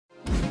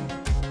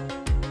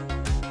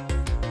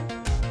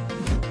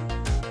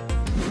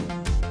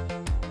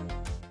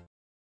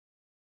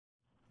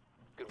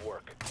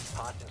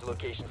Hostage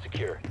location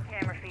secure.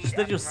 Camera feed Just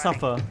let up you and running.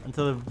 suffer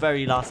until the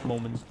very last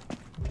moment.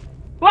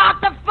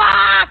 What the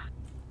fuck?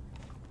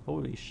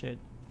 Holy shit.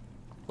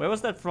 Where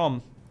was that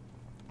from?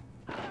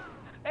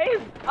 He's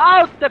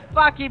out the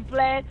fucking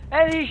plane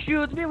and he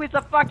shoots me with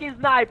a fucking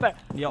sniper.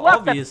 Yeah, What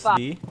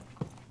obviously.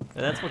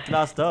 Yeah, that's what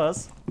glass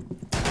does.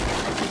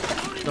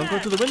 Don't go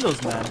to the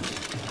windows, man. the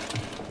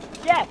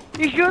fuck? Yeah,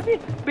 he shoots me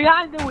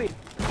behind the wheel.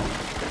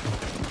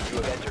 You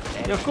have entered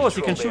an Yeah, of course,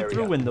 you can shoot enemy-controlled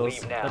through area.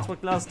 windows. Leave now. That's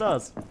what glass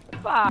does.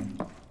 Fuck.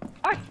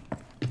 Fuck.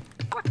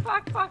 Fuck,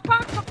 fuck, fuck,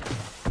 fuck, fuck.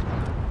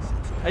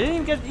 I didn't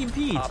even get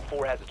EP'd. Op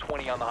 4 has a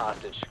 20 on the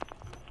hostage.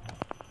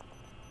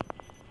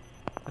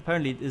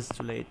 Apparently it is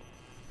too late.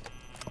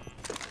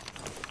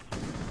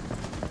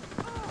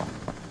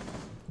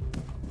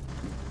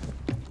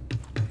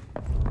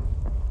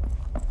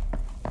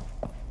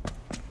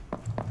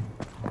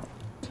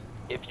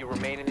 If you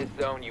remain in this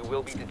zone, you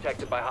will be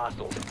detected by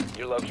hostiles.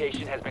 Your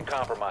location has been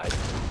compromised.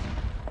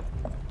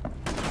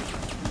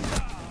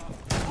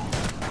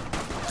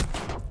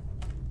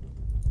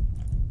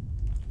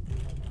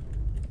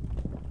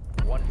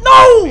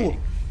 No!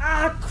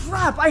 Ah,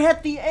 crap! I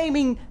had the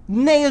aiming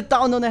nailed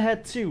down on the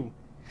head too.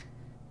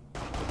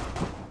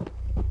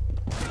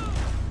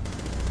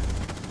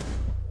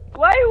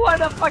 Why you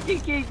wanna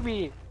fucking kick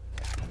me?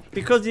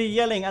 Because you're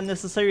yelling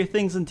unnecessary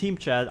things in team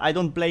chat. I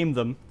don't blame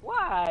them.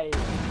 Why?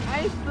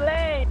 I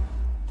play.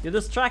 You're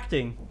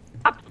distracting.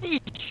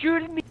 Please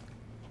shoot me.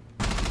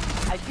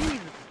 I did.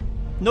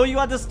 No, you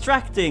are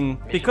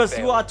distracting because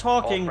you are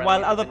talking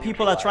while other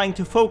people are trying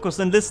to focus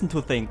and listen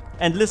to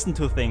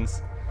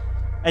things.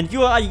 And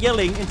you are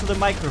yelling into the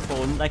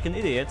microphone like an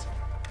idiot.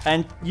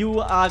 And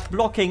you're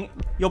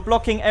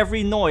blocking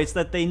every noise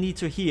that they need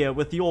to hear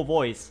with your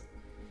voice.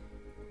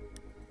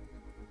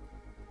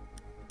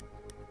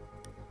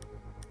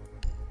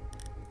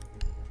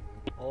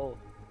 Oh,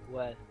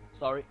 well,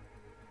 sorry.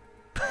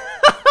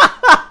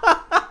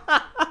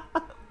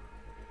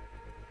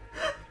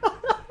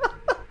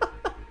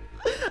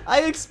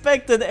 I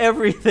expected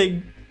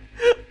everything,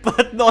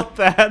 but not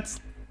that.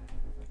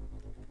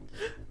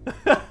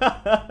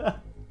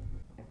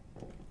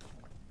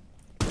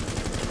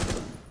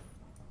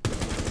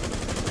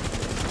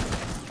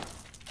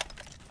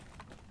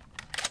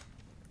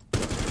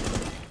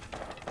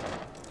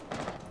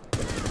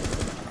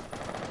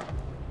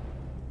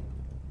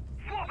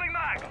 Swapping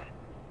max!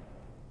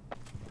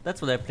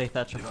 That's what I play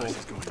Thatcher for.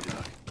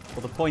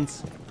 For the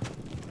points.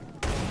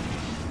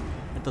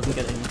 It doesn't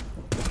get any.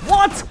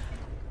 What?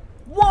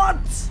 What?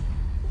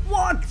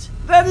 What?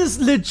 That is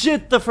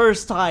legit the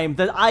first time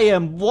that I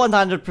am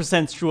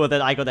 100% sure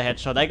that I got a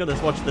headshot. I gotta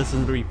watch this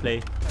in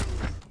replay.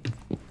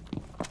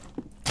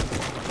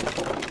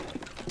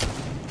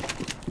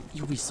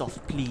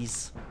 Ubisoft,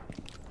 please.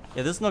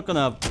 Yeah, this is not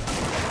gonna...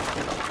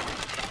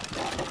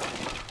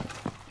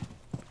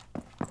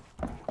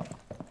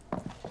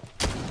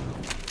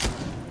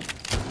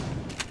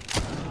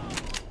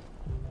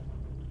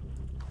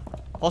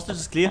 Hostage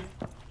is clear.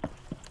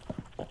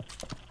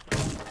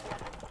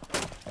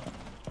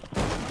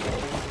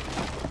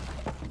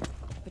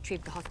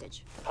 Retrieve the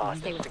hostage. Stay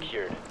Hostage with me.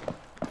 secured.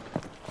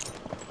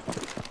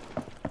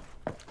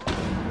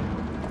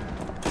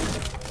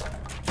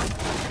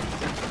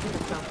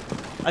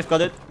 I've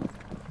got it.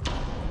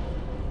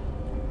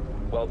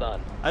 Well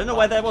done. I don't know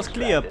why that was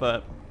clear,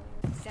 but...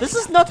 This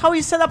is not how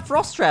you set up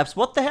frost traps.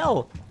 What the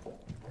hell?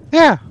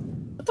 Yeah.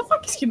 What the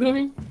fuck is he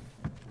doing?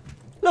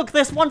 Look,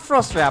 there's one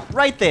frost trap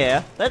right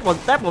there. That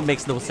one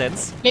makes no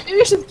sense. Maybe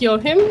we should kill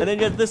him. And then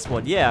you have this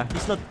one. Yeah,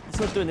 he's not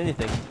doing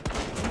anything.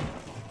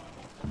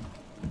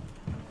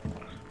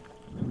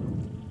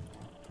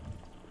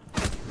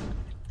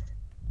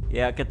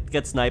 Yeah,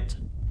 get sniped.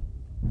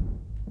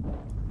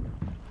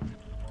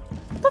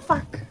 What the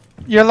fuck?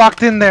 You're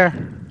locked in there.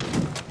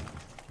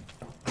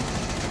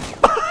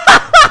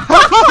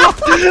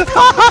 Hostage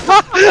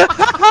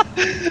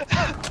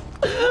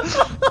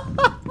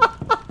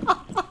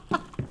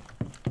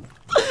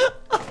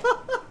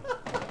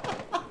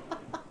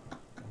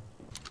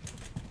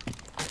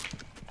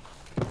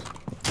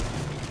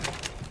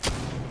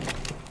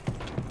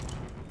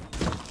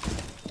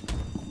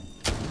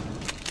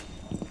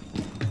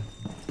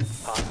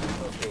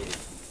located.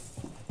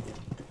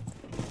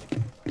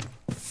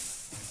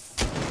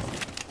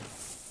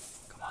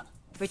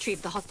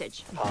 Retrieve the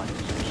hostage.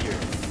 Hostage secured.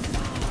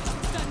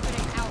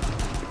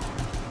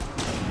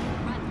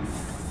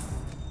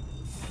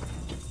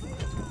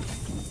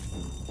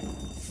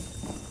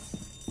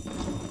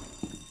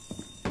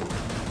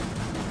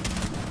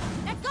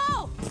 Let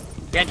go!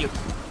 Get you.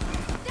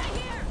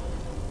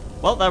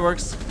 Well, that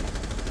works.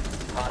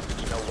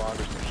 Hostage no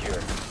longer secure.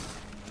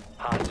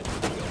 Hostage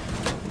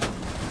sealed.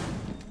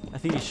 I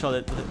think he shot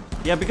it.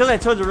 Yeah, because I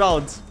turned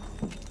around.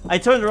 I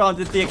turned around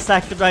at the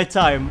exact right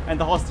time, and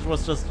the hostage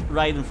was just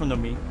right in front of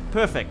me.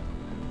 Perfect.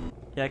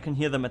 Yeah, I can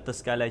hear them at the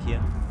skylight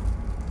here.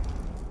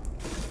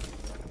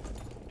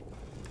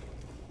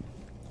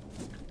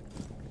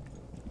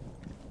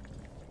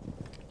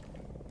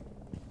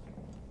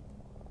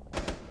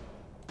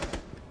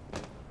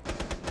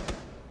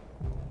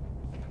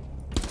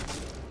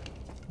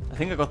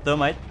 think I got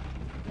thermite.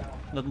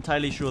 Not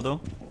entirely sure though.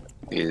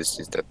 He's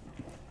dead.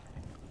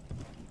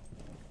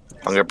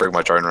 I'm gonna bring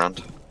my drone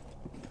around.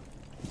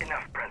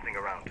 Enough prancing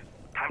around.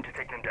 Time to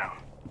take them down.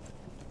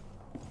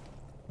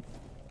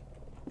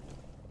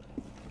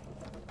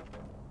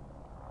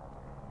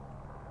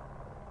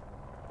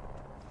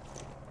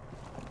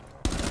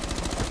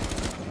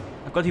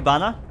 I've got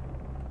Hibana.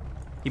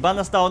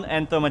 Hibana's down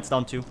and thermite's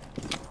down too.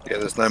 Yeah,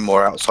 there's no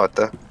more outside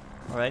there.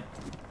 Alright.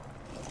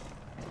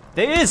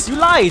 There is! You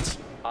lied!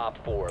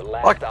 Op 4,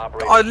 last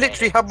operator I standing.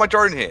 literally have my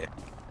drone here.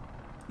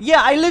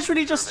 Yeah, I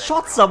literally just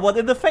shot someone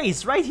in the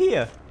face right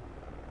here.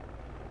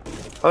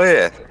 Oh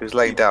yeah, he was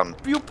laying down.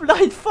 You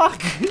blind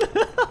fuck!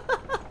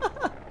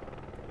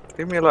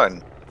 Leave me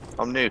alone.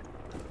 I'm new.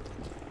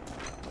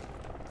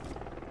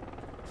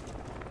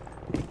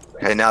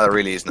 Okay, now there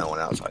really is no one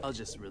outside. I'll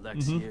just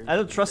relax here. I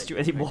don't trust you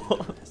anymore.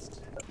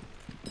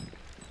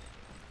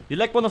 You're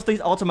like one of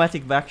these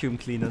automatic vacuum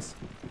cleaners.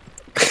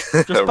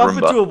 Just bump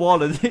Roomba. into a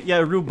wall and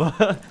yeah,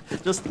 Roomba.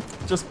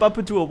 just bump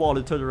into a wall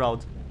and turn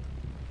around.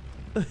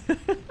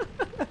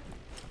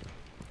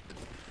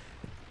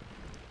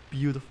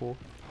 Beautiful.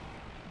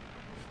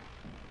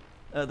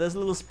 There's a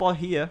little spot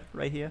here,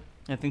 right here.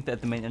 I think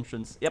that's the main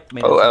entrance. Yep,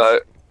 main Oh, entrance. hello.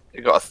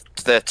 You got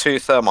there are 2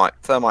 thermite.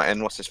 Thermite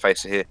and what's his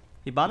face are here.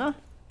 Hibana?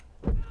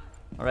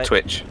 Alright.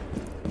 Twitch.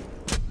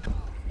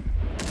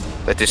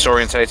 They're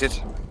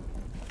disorientated.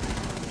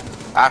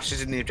 Ash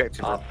is in the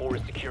objective room. Op 4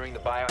 is securing the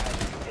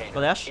biohazard container.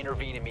 Got Ash?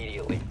 Intervene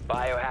immediately.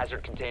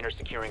 Biohazard container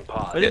securing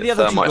pod. Where did the Yeah,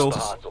 other two thermite's go? The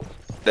hostiles.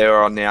 They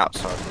are on the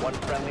outside. One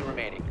friendly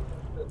remaining.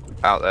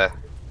 Out there.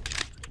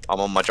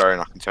 I'm on my drone,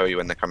 I can tell you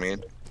when they're coming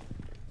in.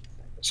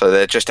 So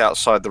they're just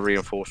outside the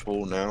reinforced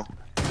wall now.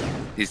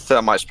 His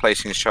thermite's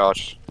placing his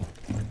charge.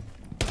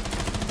 Op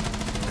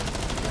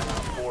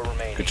 4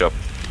 remaining. Good job.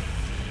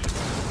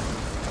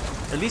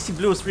 At least he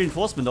blew his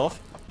reinforcement off.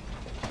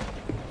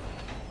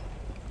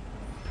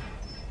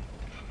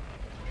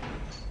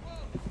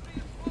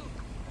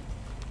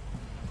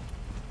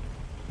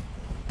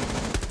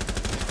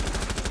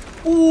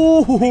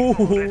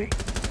 Ooh!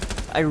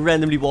 I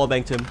randomly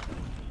wallbanged him.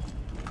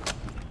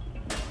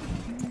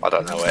 I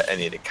don't know where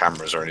any of the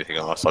cameras or anything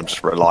are, so I'm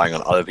just relying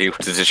on other people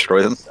to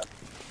destroy them.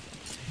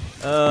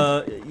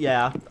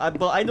 Yeah.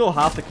 But I know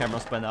half the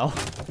cameras by now.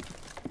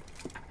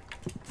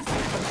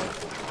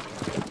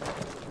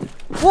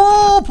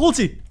 Whoa,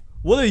 Pulty!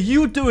 What are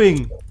you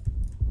doing?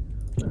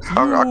 I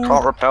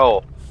can't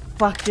repel.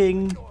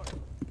 Fucking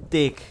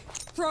dick.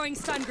 Throwing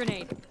stun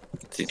grenade.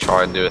 Did he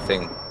try and do a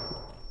thing?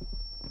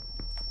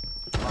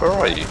 Where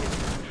are you?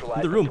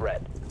 Neutralize the room.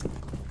 threat.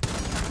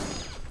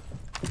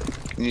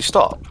 Can you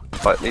stop?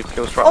 Like, leave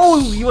kills for us. Oh,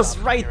 he was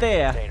right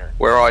there. Container.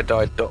 Where I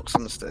died, docks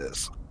on the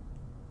stairs.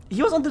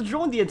 He was on the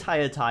drone the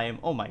entire time.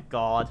 Oh my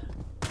god.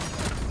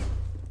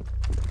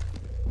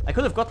 I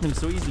could have gotten him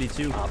so easily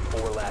too. Op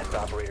 4 last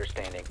operator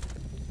standing.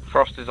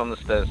 Frost is on the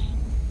stairs.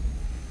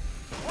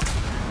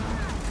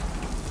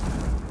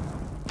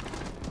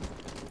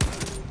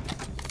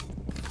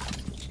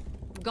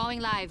 Going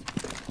live.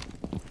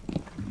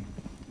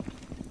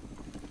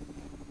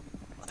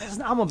 There's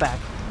an ammo bag.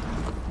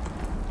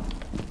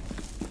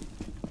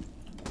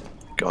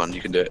 Go on,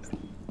 you can do it.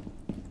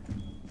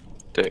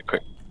 Do it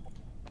quick.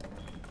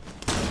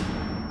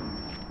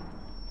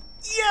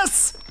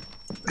 Yes!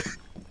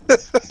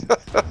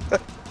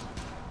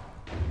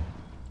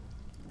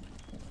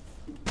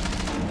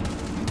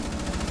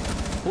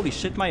 Holy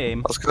shit, my aim.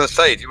 I was gonna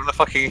say, do you want to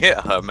fucking hit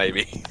her,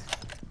 maybe?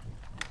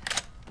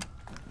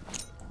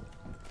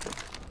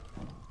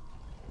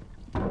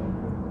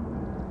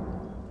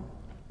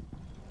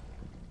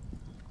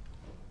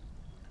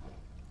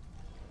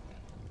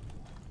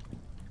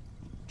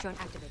 Drone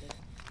activated.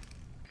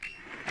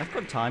 I've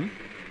got time.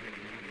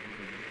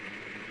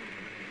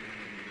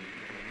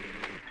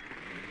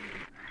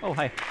 Oh,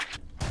 hi.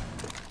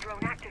 Drone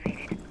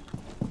activated.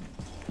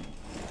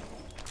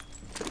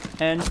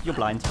 And you're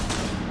blind.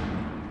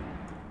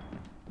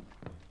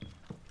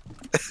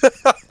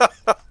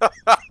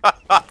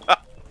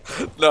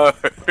 No,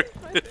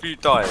 if you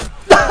die.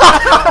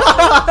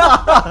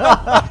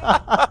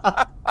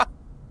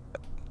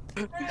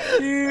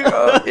 You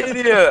are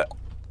idiot.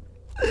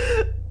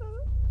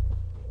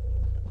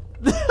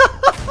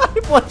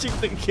 I'm watching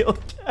the kill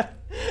cam.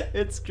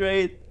 It's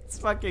great. It's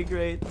fucking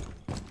great.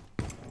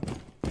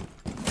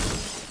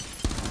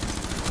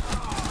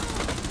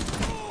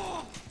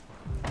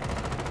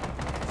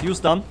 Fuse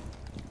done.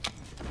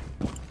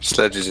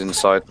 Sledge is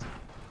inside,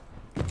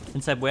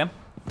 Inside where?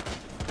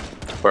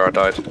 where I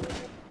died.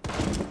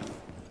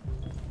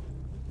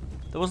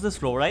 There was this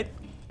floor, right?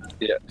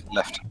 Yeah,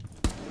 left.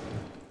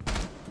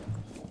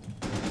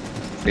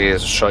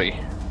 Here's a shotty.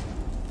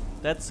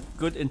 That's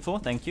good info,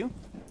 thank you.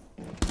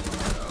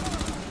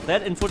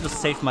 That info just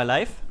saved my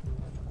life.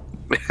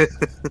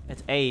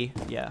 It's A,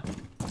 yeah.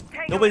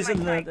 Nobody's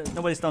in the,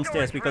 nobody's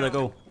downstairs. We gotta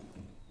go.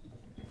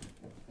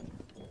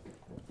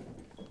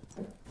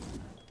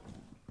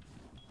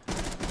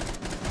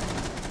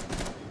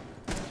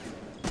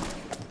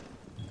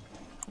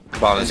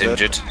 Barnes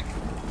injured.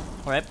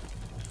 All right.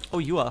 Oh,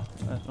 you are.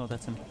 No,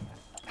 that's him.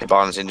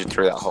 Hibana's injured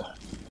through that hole.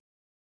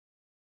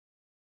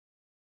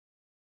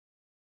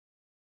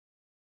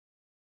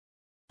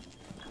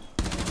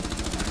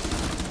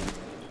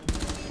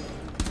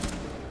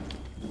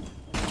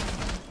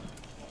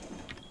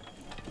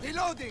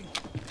 Reloading.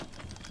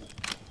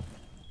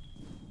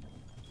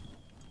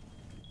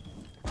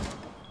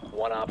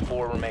 One op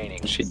 4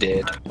 remaining. She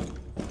did.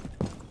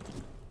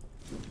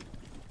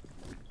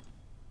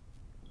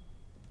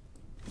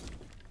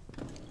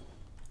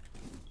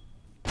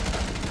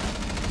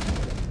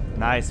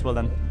 Nice, well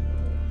done.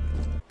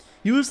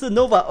 Use the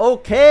Nova.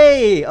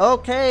 Okay,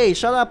 okay,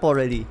 shut up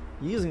already.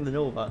 Using the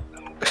Nova.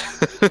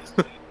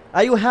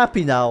 Are you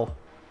happy now?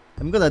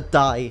 I'm gonna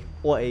die.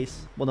 Or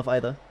Ace. One of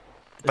either.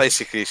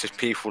 Basically, it's just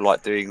people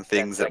like doing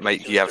things that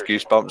make you have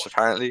goosebumps,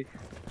 apparently.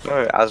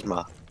 No,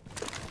 asthma.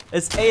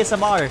 It's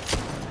ASMR.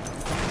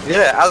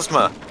 Yeah,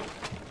 asthma.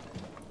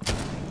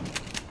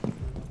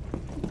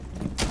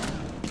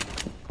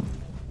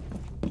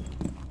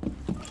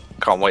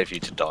 Can't wait for you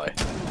to die.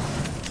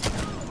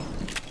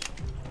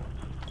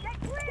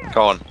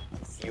 Go on.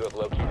 You have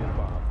located a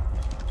bomb.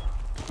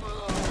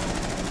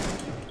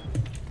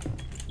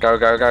 Go,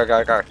 go, go,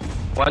 go, go.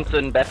 One's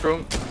in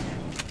bathroom.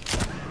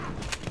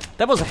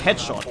 That was a Op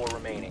headshot. 4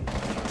 remaining.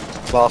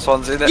 Last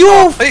one's in it. You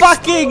Oh, he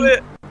fucking- stole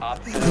it. Op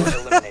 4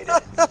 eliminated.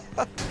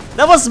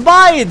 That was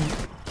mine!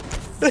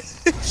 He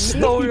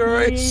stole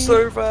your ace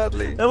so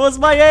badly. That was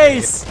my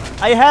ace!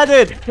 I had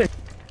it!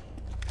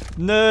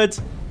 Nerd.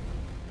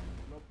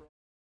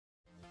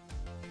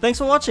 Thanks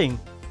for watching.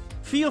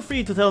 Feel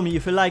free to tell me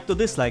if you liked or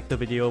disliked the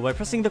video by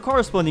pressing the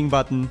corresponding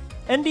button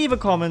and leave a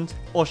comment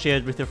or share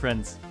it with your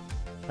friends.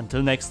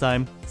 Until next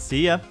time,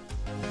 see ya!